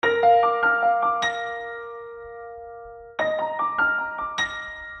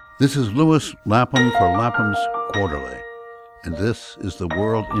This is Louis Lapham for Lapham's Quarterly, and this is The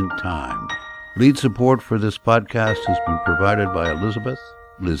World in Time. Lead support for this podcast has been provided by Elizabeth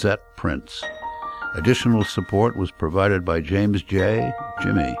Lisette Prince. Additional support was provided by James J.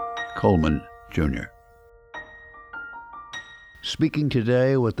 Jimmy Coleman Jr. Speaking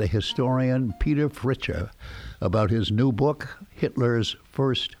today with the historian Peter Fritzsche about his new book, Hitler's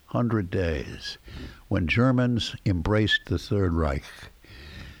First 100 Days, When Germans Embraced the Third Reich.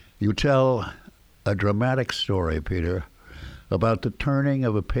 You tell a dramatic story, Peter, about the turning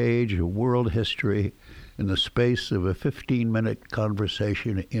of a page of world history in the space of a 15-minute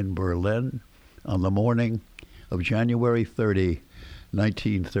conversation in Berlin on the morning of January 30,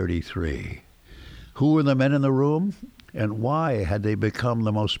 1933. Who were the men in the room, and why had they become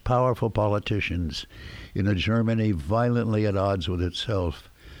the most powerful politicians in a Germany violently at odds with itself,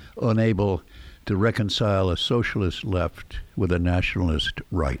 unable to reconcile a socialist left with a nationalist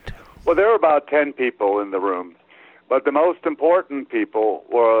right? Well, there were about 10 people in the room, but the most important people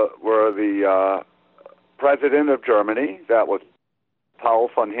were the president of Germany, that was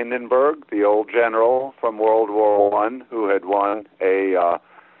Paul von Hindenburg, the old general from World War I, who had won a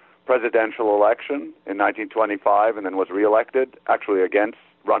presidential election in 1925 and then was reelected, actually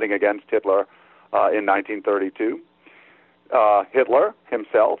running against Hitler in 1932. Hitler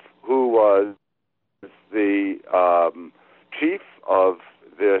himself, who was the chief of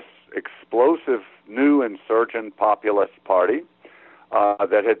this explosive new insurgent populist party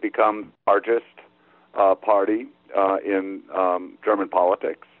that had become the largest party in German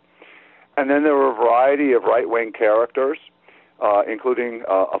politics. And then there were a variety of right-wing characters, including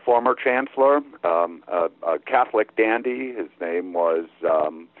a former chancellor, a Catholic dandy. His name was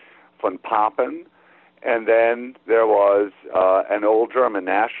von Papen. And then there was an old German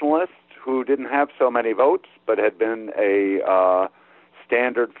nationalist who didn't have so many votes, but had been a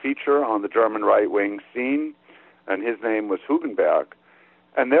standard feature on the German right-wing scene, and his name was Hugenberg.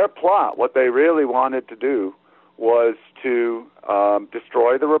 And their plot, what they really wanted to do, was to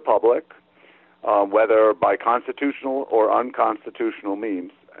destroy the Republic, whether by constitutional or unconstitutional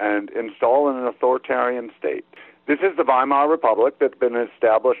means, and install an authoritarian state. This is the Weimar Republic that's been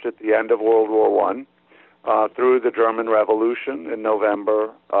established at the end of World War I through the German Revolution in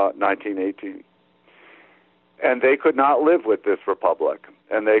November 1918. And they could not live with this republic,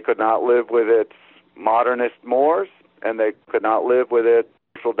 and they could not live with its modernist mores, and they could not live with its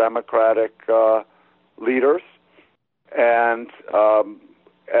social democratic leaders. And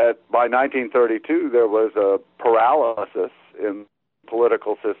by 1932, there was a paralysis in the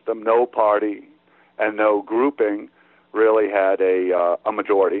political system. No party and no grouping really had a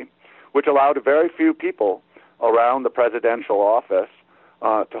majority, which allowed very few people around the presidential office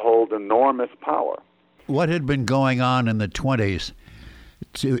to hold enormous power. What had been going on in the 20s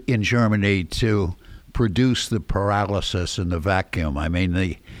in Germany to produce the paralysis and the vacuum? I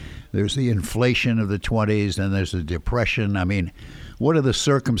mean, there's the inflation of the 20s, and there's the depression. I mean, what are the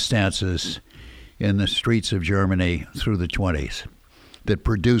circumstances in the streets of Germany through the 20s that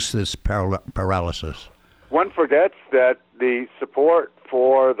produced this paralysis? One forgets that the support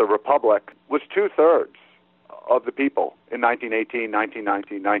for the Republic was 2/3 of the people in 1918,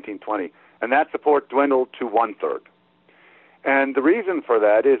 1919, 1920. And that support dwindled to 1/3. And the reason for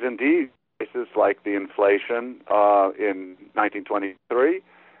that is indeed cases like the inflation in 1923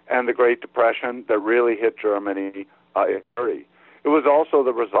 and the Great Depression that really hit Germany in 1930. It was also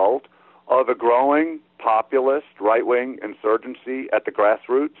the result of a growing populist right-wing insurgency at the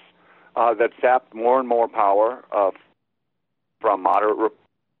grassroots that sapped more and more power from moderate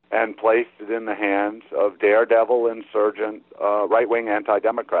and placed it in the hands of daredevil insurgent right-wing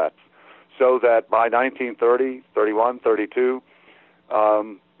anti-democrats. So that by 1930, 31, 32,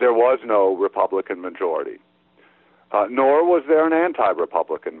 there was no Republican majority, nor was there an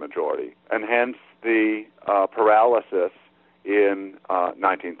anti-Republican majority, and hence the paralysis in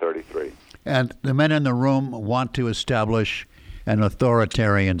 1933. And the men in the room want to establish an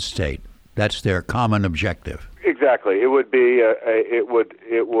authoritarian state. That's their common objective. Exactly. It would be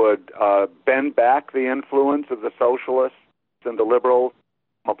it would bend back the influence of the socialists and the liberals,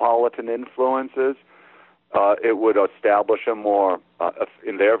 cosmopolitan influences. It would establish a more,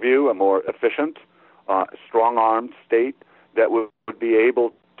 in their view, a more efficient, strong-armed state that would be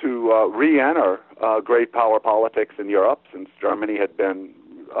able to re-enter great power politics in Europe, since Germany had been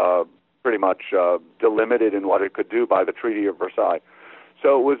pretty much delimited in what it could do by the Treaty of Versailles.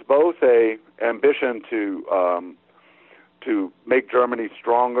 So it was both a ambition to make Germany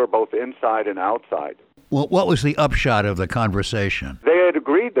stronger, both inside and outside. Well, what was the upshot of the conversation? They had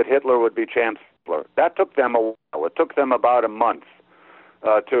agreed that Hitler would be chancellor. That took them a while. It took them about a month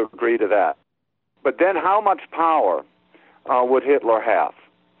to agree to that. But then how much power would Hitler have?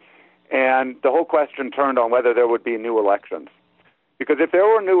 And the whole question turned on whether there would be new elections. Because if there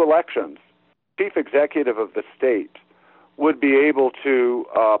were new elections, the chief executive of the state would be able to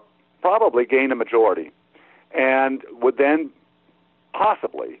probably gain a majority and would then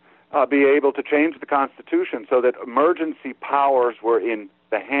possibly be able to change the Constitution so that emergency powers were in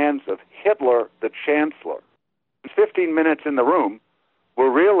the hands of Hitler, the Chancellor. 15 minutes in the room were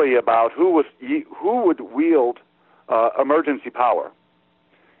really about who would wield emergency power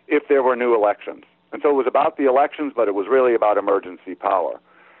if there were new elections. And so it was about the elections, but it was really about emergency power.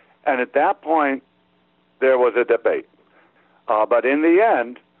 And at that point, there was a debate. But in the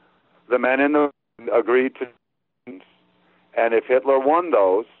end, the men in the room agreed to, and if Hitler won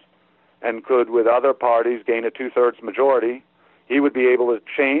those and could, with other parties, gain a two-thirds majority, he would be able to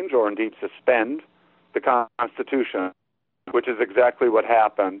change or indeed suspend the Constitution, which is exactly what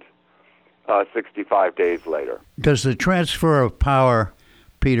happened 65 days later. Does the transfer of power,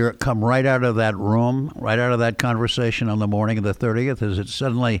 Peter, come right out of that room, right out of that conversation on the morning of the 30th? Is it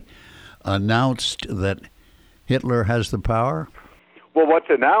suddenly announced that Hitler has the power? Well, what's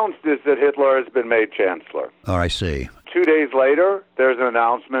announced is that Hitler has been made chancellor. Oh, I see. 2 days later, there's an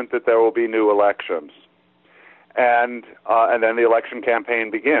announcement that there will be new elections. And then the election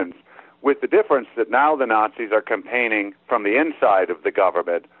campaign begins, with the difference that now the Nazis are campaigning from the inside of the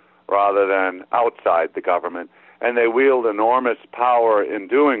government rather than outside the government, and they wield enormous power in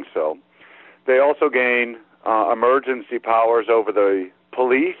doing so. They also gain emergency powers over the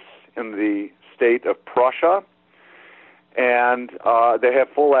police in the state of Prussia, and they have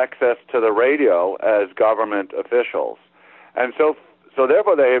full access to the radio as government officials. And so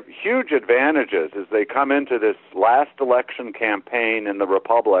therefore they have huge advantages as they come into this last election campaign in the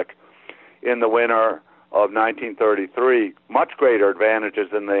Republic in the winter of 1933, much greater advantages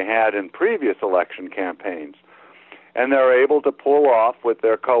than they had in previous election campaigns. And they're able to pull off with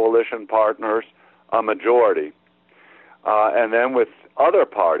their coalition partners a majority. And then with other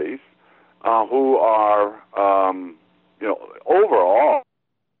parties who are, overall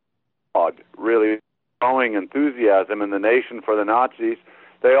really growing enthusiasm in the nation for the Nazis,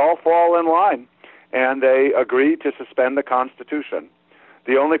 they all fall in line and they agree to suspend the Constitution.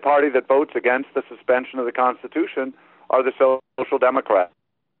 The only party that votes against the suspension of the Constitution are the Social Democrats,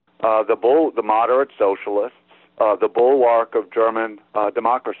 the moderate socialists, the bulwark of German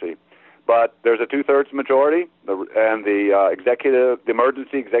democracy. But there's a two-thirds majority, and the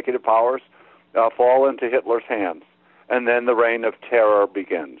emergency executive powers fall into Hitler's hands, and then the reign of terror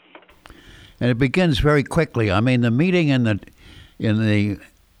begins. And it begins very quickly. I mean, the meeting in the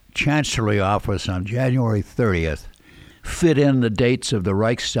Chancellery office on January 30th fit in the dates of the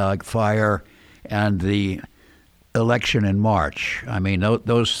Reichstag fire and the election in March. I mean,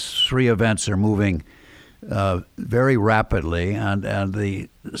 those three events are moving very rapidly, and the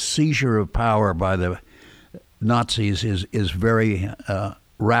seizure of power by the Nazis is very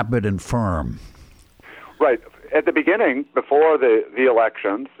rapid and firm. Right. At the beginning, before the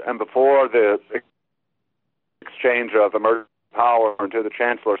elections and before the exchange of emergency power into the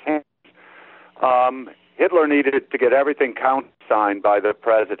Chancellor's hands, Hitler needed to get everything countersigned by the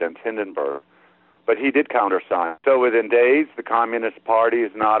president, Hindenburg. But he did countersign. So within days, the Communist Party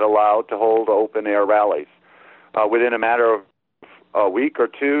is not allowed to hold open-air rallies. Within a matter of a week or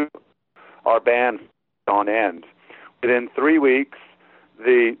two, are banned on end. Within 3 weeks,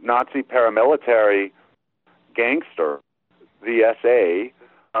 the Nazi paramilitary gangster, the SA,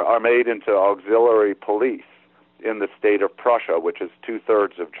 are made into auxiliary police in the state of Prussia, which is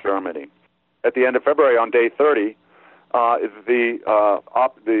two-thirds of Germany. At the end of February, on day 30, the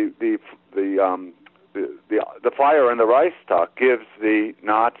fire in the Reichstag gives the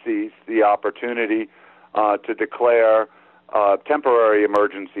Nazis the opportunity to declare temporary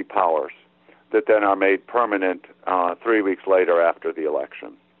emergency powers that then are made permanent 3 weeks later after the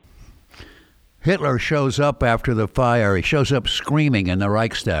election. Hitler shows up after the fire. He shows up screaming in the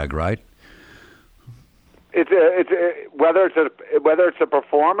Reichstag, right? Whether it's a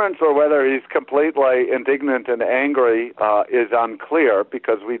performance or whether he's completely indignant and angry is unclear,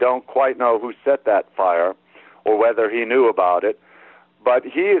 because we don't quite know who set that fire or whether he knew about it. But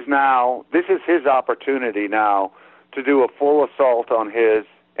this is his opportunity now to do a full assault on his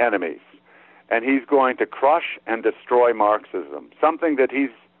enemies. And he's going to crush and destroy Marxism, something that he's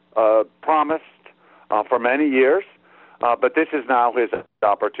promised for many years. But this is now his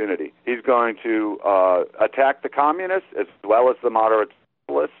opportunity. He's going to attack the communists as well as the moderate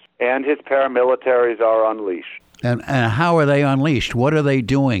socialists, and his paramilitaries are unleashed. And how are they unleashed? What are they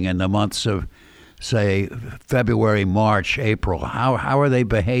doing in the months of say, February, March, April? How are they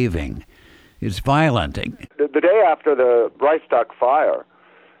behaving? It's violent. The day after the Reichstag fire,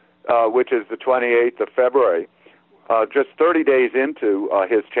 which is the 28th of February, just 30 days into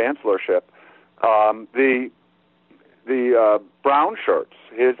his chancellorship, the brown shirts,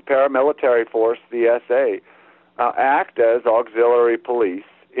 his paramilitary force, the SA, act as auxiliary police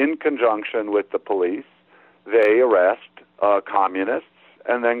in conjunction with the police. They arrest communists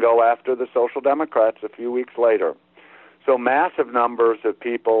and then go after the Social Democrats a few weeks later. So massive numbers of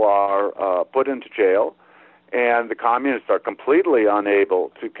people are put into jail, and the communists are completely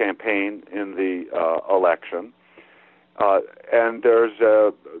unable to campaign in the election. And there's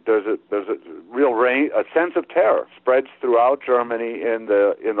a real a sense of terror spreads throughout Germany in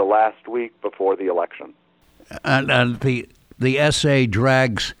the last week before the election. And the SA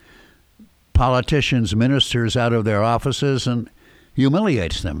drags politicians, ministers out of their offices and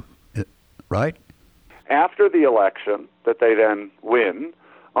humiliates them, right? After the election that they then win,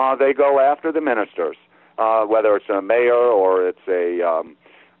 they go after the ministers, whether it's a mayor or it's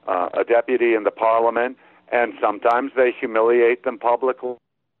a deputy in the parliament, and sometimes they humiliate them publicly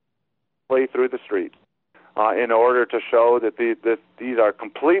through the streets in order to show that these are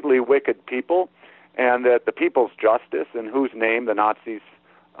completely wicked people, and that the people's justice, in whose name the Nazis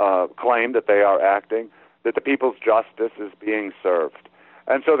claim that they are acting, that the people's justice is being served.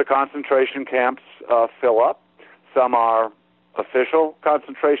 And so the concentration camps fill up. Some are official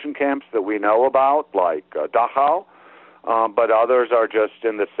concentration camps that we know about, like Dachau, but others are just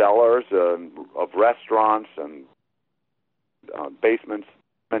in the cellars of restaurants and basements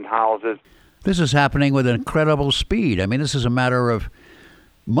and houses. This is happening with incredible speed. I mean, this is a matter of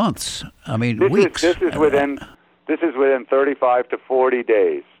months. I mean, weeks. This is within 35 to 40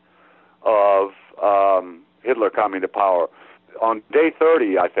 days of Hitler coming to power. On day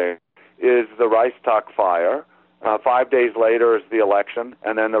 30, I think, is the Reichstag fire. 5 days later is the election,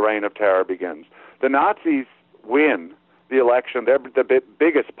 and then the reign of terror begins. The Nazis win the election. They're the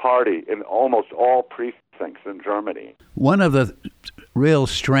biggest party in almost all precincts in Germany. One of the real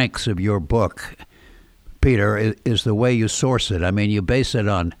strengths of your book, Peter, is the way you source it. I mean, you base it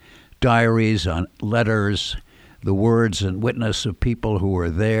on diaries, on letters, the words and witness of people who were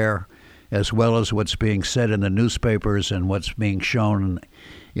there, as well as what's being said in the newspapers and what's being shown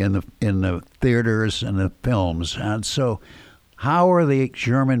in the theaters and the films. And so how are the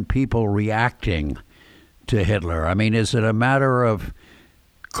German people reacting to Hitler? I mean, is it a matter of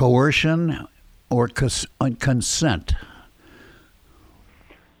coercion or consent?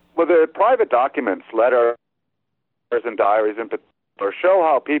 Well, the private documents, letters and diaries in particular, show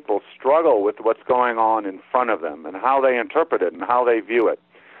how people struggle with what's going on in front of them and how they interpret it and how they view it.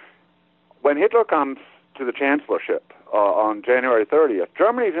 When Hitler comes to the chancellorship on January 30th,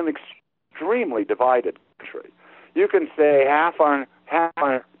 Germany is an extremely divided country. You can say half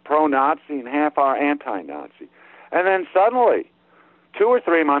are pro-Nazi and half are anti-Nazi. And then suddenly, 2 or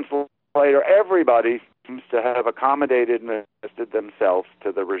 3 months later, everybody seems to have accommodated and adjusted themselves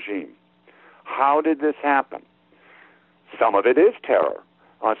to the regime. How did this happen? Some of it is terror.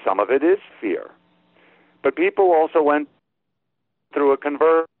 Some of it is fear. But people also went through a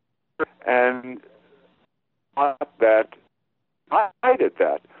conversion and that highlighted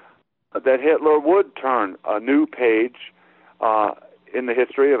that Hitler would turn a new page in the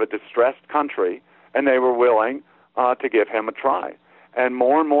history of a distressed country, and they were willing to give him a try. And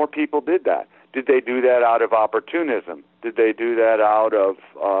more people did that. Did they do that out of opportunism? Did they do that out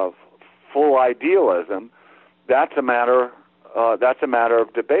of full idealism? That's a matter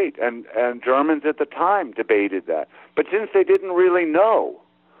of debate, and Germans at the time debated that. But since they didn't really know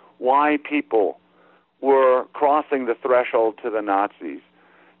why people were crossing the threshold to the Nazis,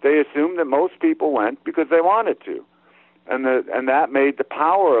 they assumed that most people went because they wanted to, and that made the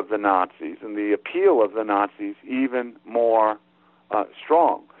power of the Nazis and the appeal of the Nazis even more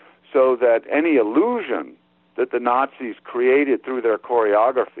strong. So that any illusion that the Nazis created through their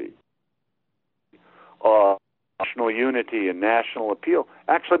choreography national unity and national appeal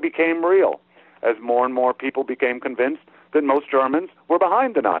actually became real as more and more people became convinced that most Germans were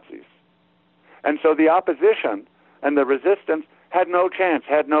behind the Nazis. And so the opposition and the resistance had no chance,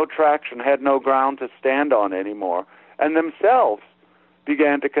 had no traction, had no ground to stand on anymore, and themselves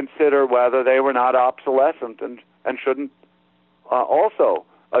began to consider whether they were not obsolescent and shouldn't also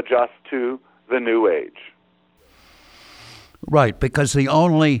adjust to the new age. Right, because the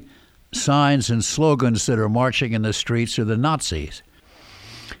only signs and slogans that are marching in the streets are the Nazis.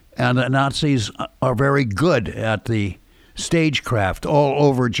 And the Nazis are very good at the stagecraft all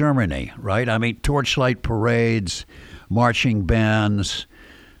over Germany, right? I mean, torchlight parades, marching bands,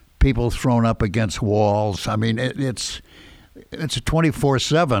 people thrown up against walls. I mean, it's a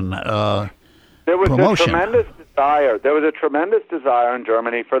 24/7 there was promotion. a tremendous desire. There was a tremendous desire in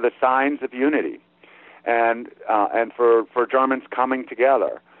Germany for the signs of unity, and for Germans coming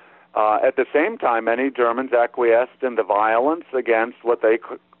together. At the same time, many Germans acquiesced in the violence against what they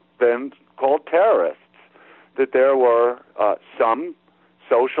then called terrorists. That there were some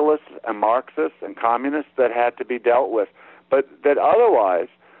socialists and Marxists and communists that had to be dealt with, but that otherwise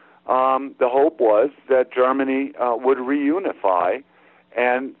the hope was that Germany would reunify,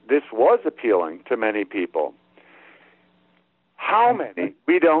 and this was appealing to many people. How many?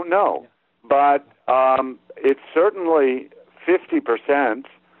 We don't know, but it's certainly 50%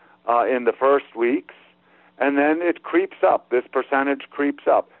 in the first weeks, and then it creeps up. This percentage creeps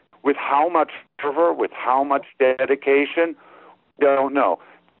up. With how much fervor, with how much dedication, we don't know.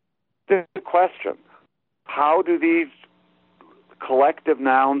 The question, how do these collective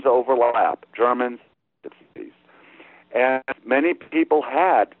nouns overlap, Germans, and many people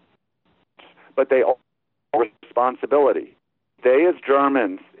had, but they all had responsibility. They, as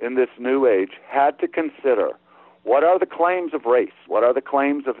Germans in this new age, had to consider what are the claims of race, what are the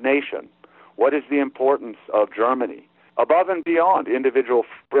claims of nation, what is the importance of Germany, above and beyond individual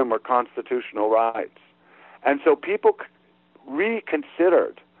freedom or constitutional rights. And so people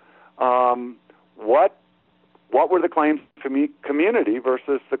reconsidered what were the claims of community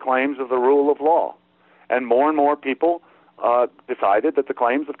versus the claims of the rule of law. And more people decided that the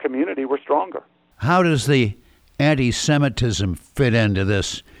claims of community were stronger. How does the anti-Semitism fit into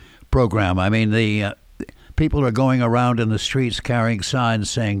this program? I mean, the people are going around in the streets carrying signs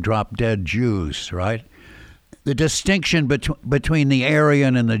saying "Drop dead Jews," right? The distinction between the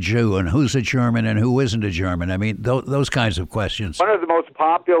Aryan and the Jew, and who's a German and who isn't a German. I mean, those kinds of questions. One of the most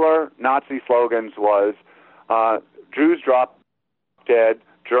popular Nazi slogans was, Jews drop dead,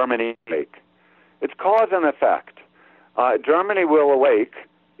 Germany awake. It's cause and effect. Germany will awake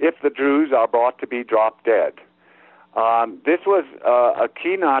if the Jews are brought to be drop dead. This was a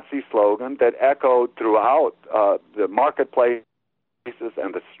key Nazi slogan that echoed throughout the marketplaces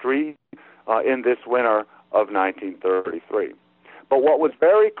and the street in this winter of 1933. But what was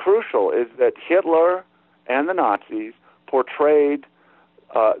very crucial is that Hitler and the Nazis portrayed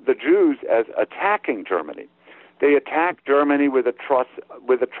the Jews as attacking Germany. They attacked Germany with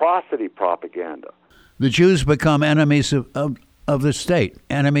atrocity propaganda. The Jews become enemies of the state,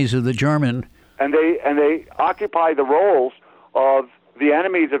 enemies of the German. And they occupy the roles of the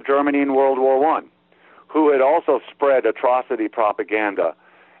enemies of Germany in World War I, who had also spread atrocity propaganda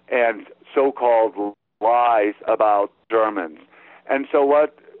and so-called lies about Germans. And so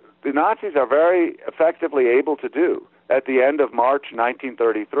what the Nazis are very effectively able to do at the end of March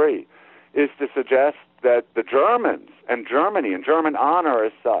 1933 is to suggest that the Germans and Germany and German honor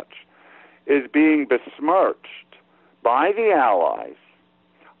as such is being besmirched by the Allies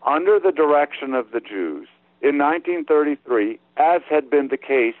under the direction of the Jews in 1933, as had been the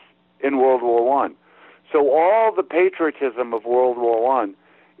case in World War I. So all the patriotism of World War I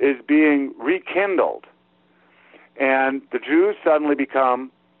is being rekindled, and the Jews suddenly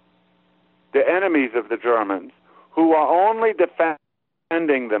become the enemies of the Germans, who are only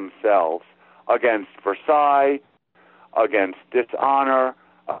defending themselves against Versailles, against dishonor,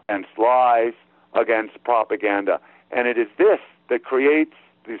 against lies, against propaganda. And it is this that creates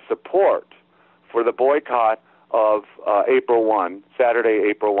the support for the boycott of April 1, Saturday,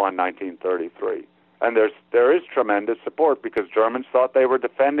 April 1, 1933. And there is tremendous support because Germans thought they were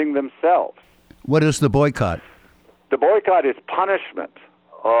defending themselves. What is the boycott? The boycott is punishment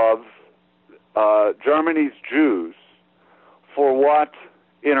of Germany's Jews for what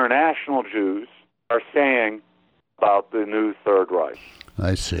international Jews are saying about the new Third Reich.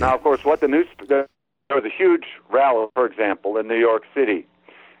 I see. Now, of course, there was a huge rally, for example, in New York City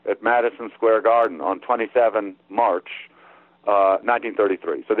at Madison Square Garden on 27 March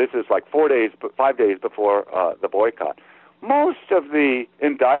 1933. So this is like 5 days before the boycott. Most of the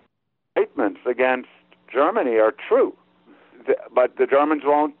indictments against Germany are true, but the Germans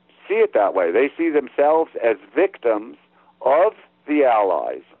won't see it that way. They see themselves as victims of the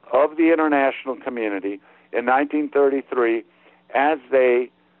Allies, of the international community in 1933, as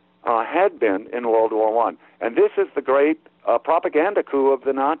they had been in World War I. And this is the great propaganda coup of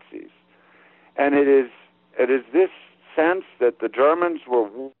the Nazis. And it is this sense that the Germans were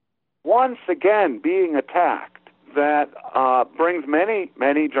once again being attacked that brings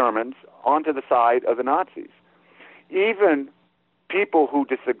many Germans onto the side of the Nazis. Even people who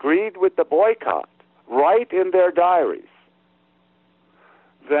disagreed with the boycott write in their diaries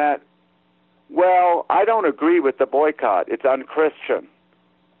that, well, I don't agree with the boycott. It's unchristian.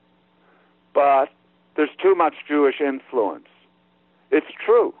 but there's too much Jewish influence. It's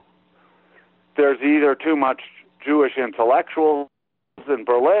true. There's either too much Jewish intellectuals in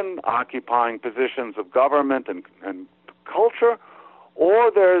Berlin occupying positions of government and culture,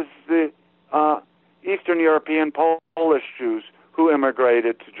 or there's the Eastern European Polish Jews who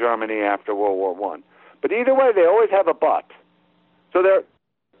immigrated to Germany after World War I. But either way, they always have a but. So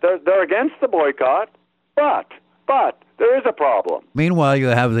they're against the boycott, but there is a problem. Meanwhile, you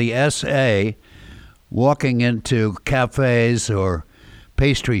have the SA walking into cafes or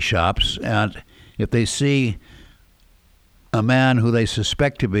pastry shops, and if they see a man who they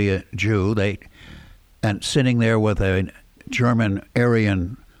suspect to be a Jew, and sitting there with a German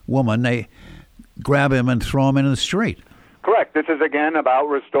Aryan woman, they grab him and throw him in the street. Correct. This is again about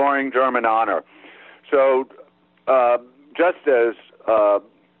restoring German honor. So just as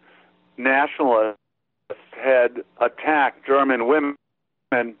nationalists had attacked German women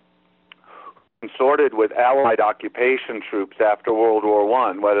consorted with Allied occupation troops after World War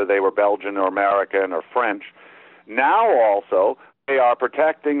I, whether they were Belgian or American or French, now also they are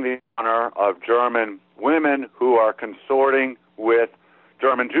protecting the honor of German women who are consorting with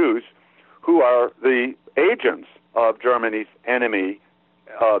German Jews, who are the agents of Germany's enemies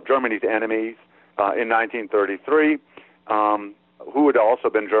in 1933, who had also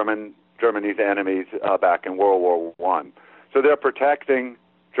been Germany's enemies back in World War I. So they're protecting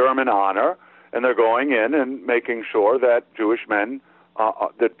German honor, and they're going in and making sure that Jewish men,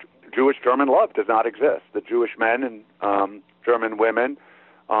 that Jewish-German love does not exist. That Jewish men and German women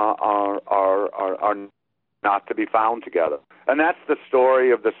are not to be found together. And that's the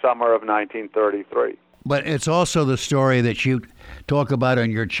story of the summer of 1933. But it's also the story that you talk about in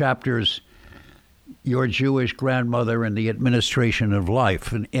your chapters, your Jewish grandmother and the administration of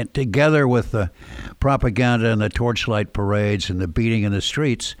life. And together with the propaganda and the torchlight parades and the beating in the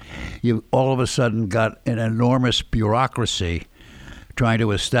streets, you all of a sudden got an enormous bureaucracy trying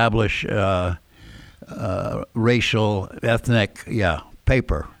to establish racial, ethnic,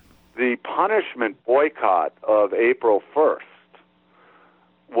 paper. The punishment boycott of April 1st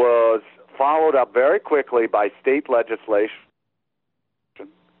was followed up very quickly by state legislation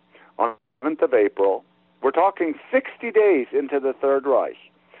on the 7th of April. We're talking 60 days into the Third Reich,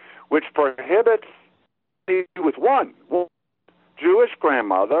 which prohibits with one Jewish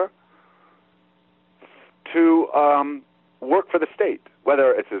grandmother to work for the state,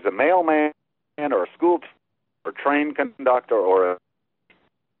 whether it's as a mailman or a school teacher or train conductor or a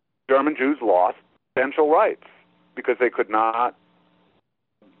German Jews lost essential rights because they could not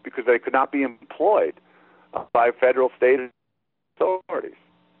be employed by federal state authorities.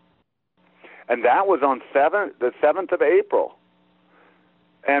 And that was on the 7th of April.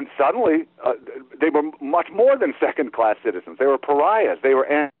 And suddenly, they were much more than second-class citizens. They were pariahs. They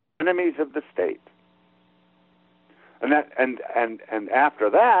were enemies of the state. And after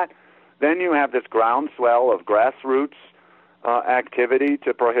that, then you have this groundswell of grassroots activity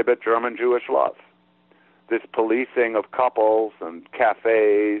to prohibit German Jewish love. This policing of couples and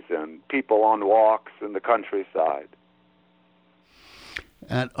cafes and people on walks in the countryside.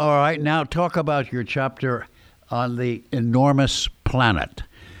 And all right, now talk about your chapter on the enormous planet,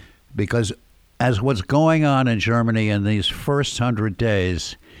 because as what's going on in Germany in these first 100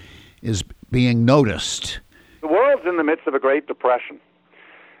 days is being noticed. The world's in the midst of a Great Depression.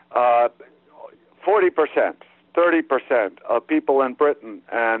 40%, 30% of people in Britain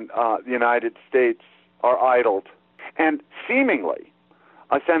and the United States are idled, and seemingly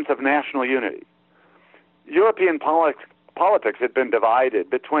a sense of national unity. European politics had been divided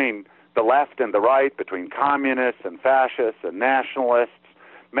between the left and the right, between communists and fascists and nationalists.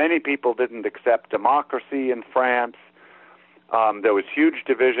 Many people didn't accept democracy in France. There was huge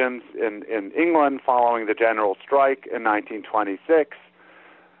divisions in England following the general strike in 1926.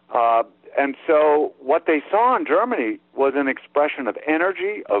 And so what they saw in Germany was an expression of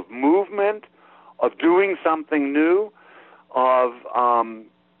energy, of movement, of doing something new, of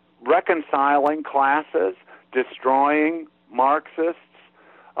reconciling classes, destroying Marxists,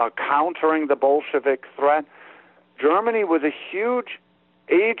 countering the Bolshevik threat. Germany was a huge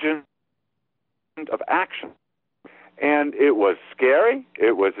agent of action. And it was scary,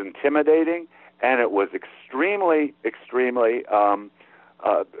 it was intimidating, and it was extremely, extremely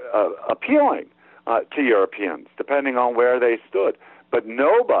appealing to Europeans, depending on where they stood. But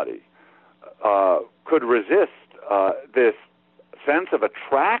nobody could resist this sense of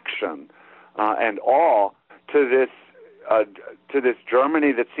attraction and awe to this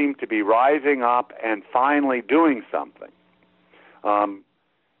Germany that seemed to be rising up and finally doing something.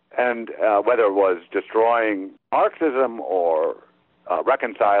 And whether it was destroying Marxism or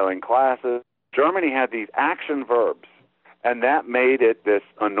reconciling classes Germany had these action verbs, and that made it this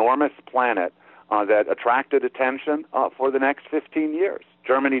enormous planet that attracted attention for the next 15 years.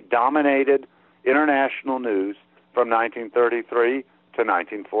 Germany dominated international news from 1933 to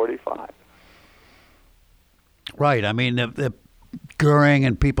 1945. Right. I mean, the Goering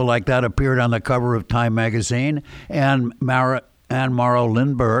and people like that appeared on the cover of Time magazine, and Anne Morrow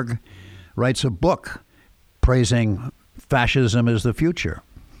Lindbergh writes a book praising fascism as the future.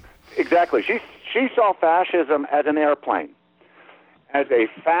 Exactly. She saw fascism as an airplane, as a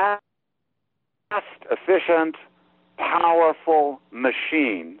fast, efficient, powerful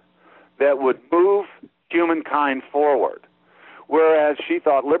machine that would move humankind forward. Whereas she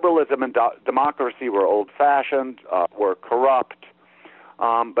thought liberalism and democracy were old-fashioned, were corrupt,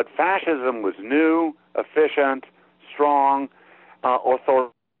 but fascism was new, efficient, strong,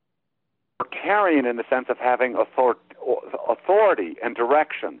 authoritarian in the sense of having authority and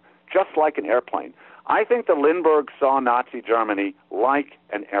direction, just like an airplane. I think the Lindberghs saw Nazi Germany like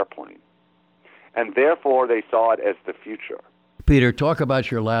an airplane, and therefore they saw it as the future. Peter, talk about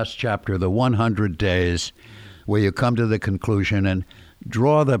your last chapter, the 100 Days, where you come to the conclusion and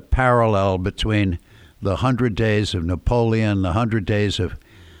draw the parallel between the 100 days of Napoleon, the 100 days of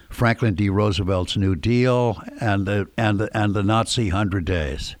Franklin D. Roosevelt's New Deal, and the Nazi 100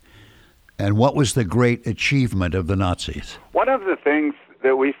 days. And what was the great achievement of the Nazis? One of the things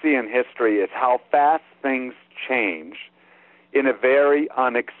that we see in history is how fast things change in a very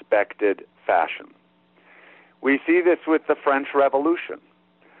unexpected fashion. We see this with the French Revolution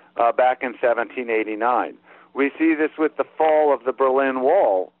back in 1789. We see this with the fall of the Berlin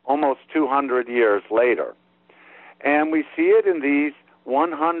Wall almost 200 years later. And we see it in these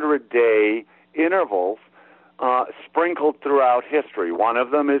 100-day intervals sprinkled throughout history. One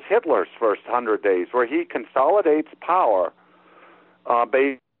of them is Hitler's first 100 days, where he consolidates power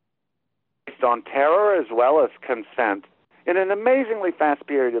based on terror as well as consent in an amazingly fast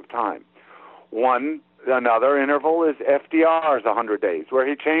period of time. Another interval is FDR's 100 days, where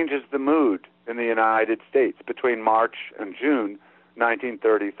he changes the mood in the United States between March and June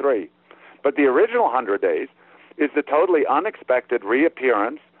 1933. But the original 100 days is the totally unexpected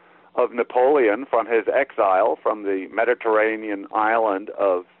reappearance of Napoleon from his exile from the Mediterranean island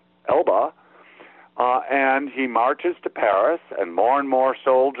of Elba, and he marches to Paris, and more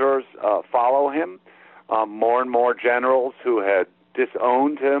soldiers follow him. More and more generals who had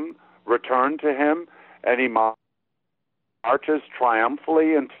disowned him return to him, and he marches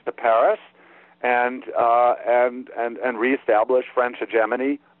triumphantly into Paris and reestablish French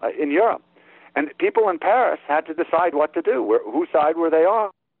hegemony in Europe. And people in Paris had to decide what to do. Whose side were they on?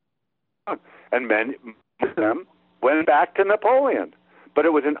 And many of them went back to Napoleon. But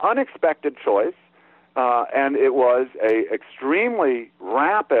it was an unexpected choice, and it was an extremely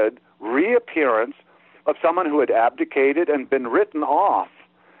rapid reappearance of someone who had abdicated and been written off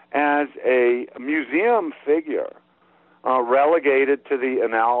as a museum figure, relegated to the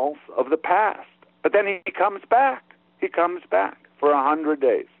annals of the past. But then he comes back. He comes back for 100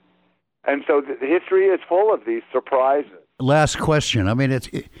 days. And so the history is full of these surprises. Last question. I mean,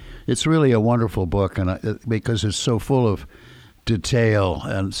 it's really a wonderful book, and because it's so full of detail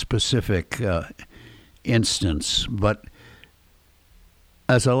and specific instance. But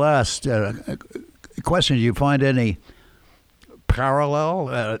as a last question, do you find any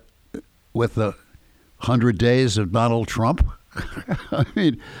parallel with the 100 days of Donald Trump? I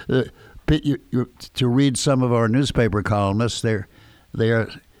mean, to read some of our newspaper columnists, they are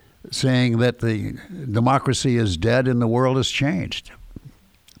saying that the democracy is dead and the world has changed.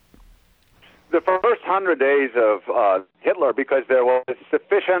 The first 100 days of Hitler, because there was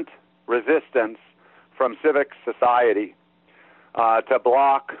sufficient resistance from civic society to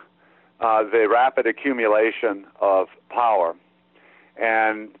block the rapid accumulation of power.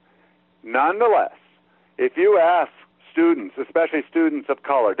 And nonetheless, if you ask students, especially students of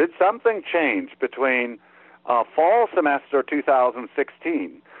color, did something change between fall semester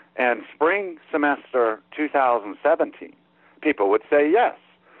 2016 and spring semester 2017? People would say yes.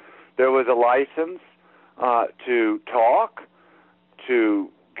 There was a license to talk,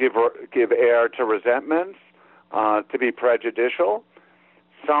 to give air to resentments, to be prejudicial.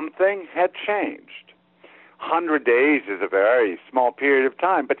 Something had changed. 100 days is a very small period of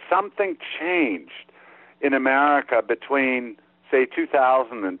time, but something changed in America between, say,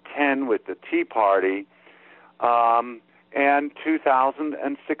 2010 with the Tea Party and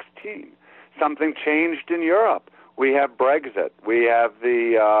 2016. Something changed in Europe. We have Brexit. We have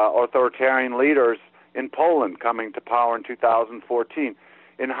the authoritarian leaders in Poland coming to power in 2014,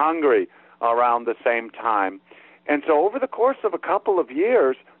 in Hungary around the same time. And so over the course of a couple of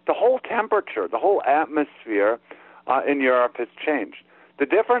years, the whole temperature, the whole atmosphere in Europe has changed. The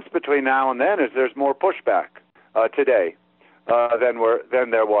difference between now and then is there's more pushback today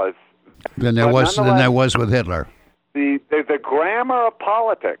than there was. Than there was with Hitler. The grammar of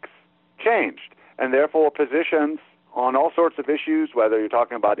politics changed, and therefore positions on all sorts of issues, whether you're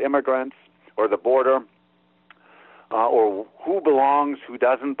talking about immigrants or the border or who belongs, who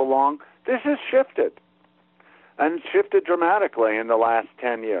doesn't belong, this has shifted, and shifted dramatically in the last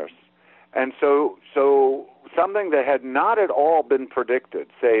 10 years. And so something that had not at all been predicted,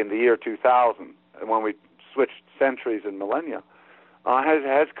 say in the year 2000, when we switched centuries and millennia,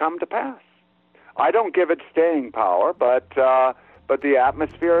 has come to pass. I don't give it staying power, but the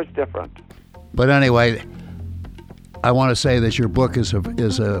atmosphere is different. But anyway, I want to say that your book is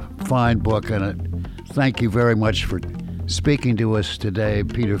a fine book, and thank you very much for speaking to us today,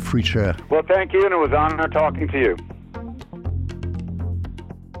 Peter Fritzsche. Well, thank you, and it was an honor talking to you.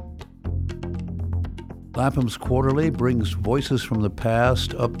 Lapham's Quarterly brings voices from the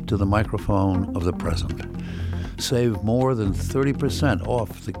past up to the microphone of the present. Save more than 30%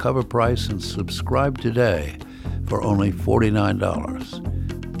 off the cover price and subscribe today for only $49.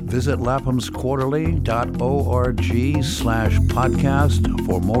 Visit laphamsquarterly.org/podcast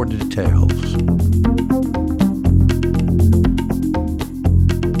for more details.